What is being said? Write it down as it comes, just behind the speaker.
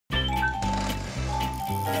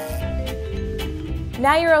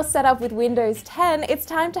Now you're all set up with Windows 10, it's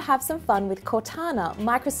time to have some fun with Cortana,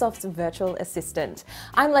 Microsoft's virtual assistant.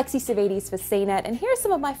 I'm Lexi Savides for CNET, and here are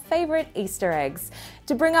some of my favorite Easter eggs.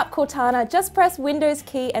 To bring up Cortana, just press Windows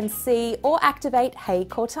key and C or activate Hey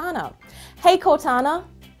Cortana. Hey Cortana,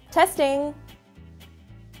 testing.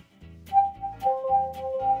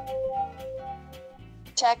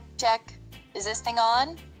 Check, check. Is this thing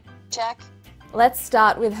on? Check. Let's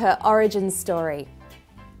start with her origin story.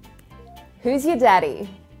 Who's your daddy?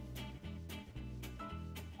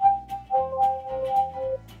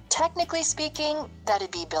 Technically speaking, that'd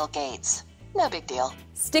be Bill Gates. No big deal.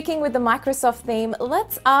 Sticking with the Microsoft theme,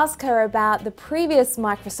 let's ask her about the previous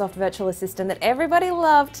Microsoft virtual assistant that everybody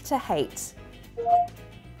loved to hate.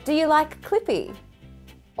 Do you like Clippy?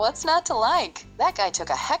 What's not to like? That guy took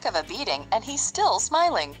a heck of a beating and he's still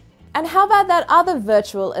smiling. And how about that other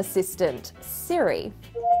virtual assistant, Siri?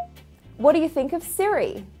 What do you think of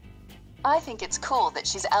Siri? I think it's cool that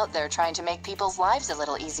she's out there trying to make people's lives a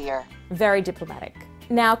little easier. Very diplomatic.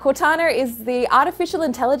 Now, Cortana is the artificial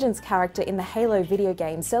intelligence character in the Halo video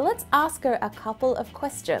game, so let's ask her a couple of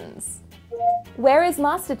questions. Where is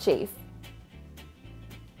Master Chief?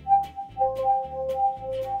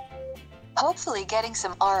 Hopefully getting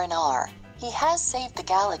some R&R. He has saved the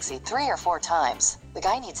galaxy 3 or 4 times. The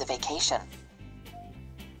guy needs a vacation.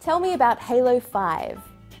 Tell me about Halo 5.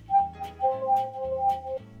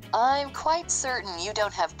 I'm quite certain you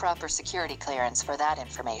don't have proper security clearance for that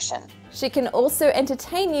information. She can also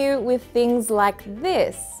entertain you with things like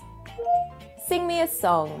this. Sing me a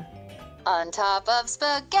song. On top of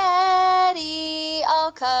spaghetti,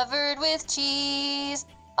 all covered with cheese,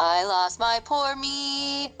 I lost my poor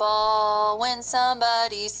meatball when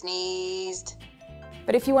somebody sneezed.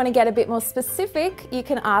 But if you want to get a bit more specific, you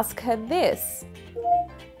can ask her this.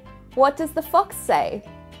 What does the fox say?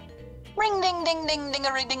 Ring ding ding ding ding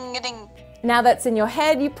a ding a ding. Now that's in your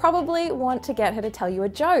head, you probably want to get her to tell you a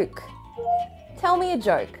joke. Tell me a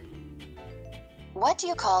joke. What do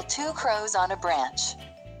you call 2 crows on a branch?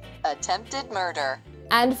 Attempted murder.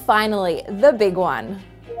 And finally, the big one.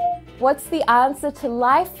 What's the answer to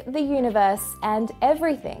life, the universe, and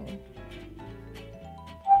everything?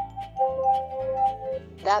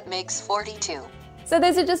 That makes 42. So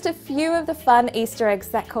those are just a few of the fun Easter eggs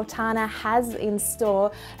that Cortana has in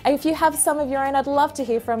store. If you have some of your own, I'd love to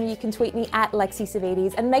hear from you. You can tweet me at Lexi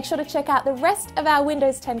Savides, and make sure to check out the rest of our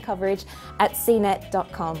Windows 10 coverage at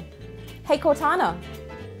cnet.com. Hey Cortana,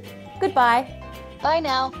 goodbye. Bye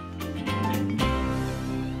now.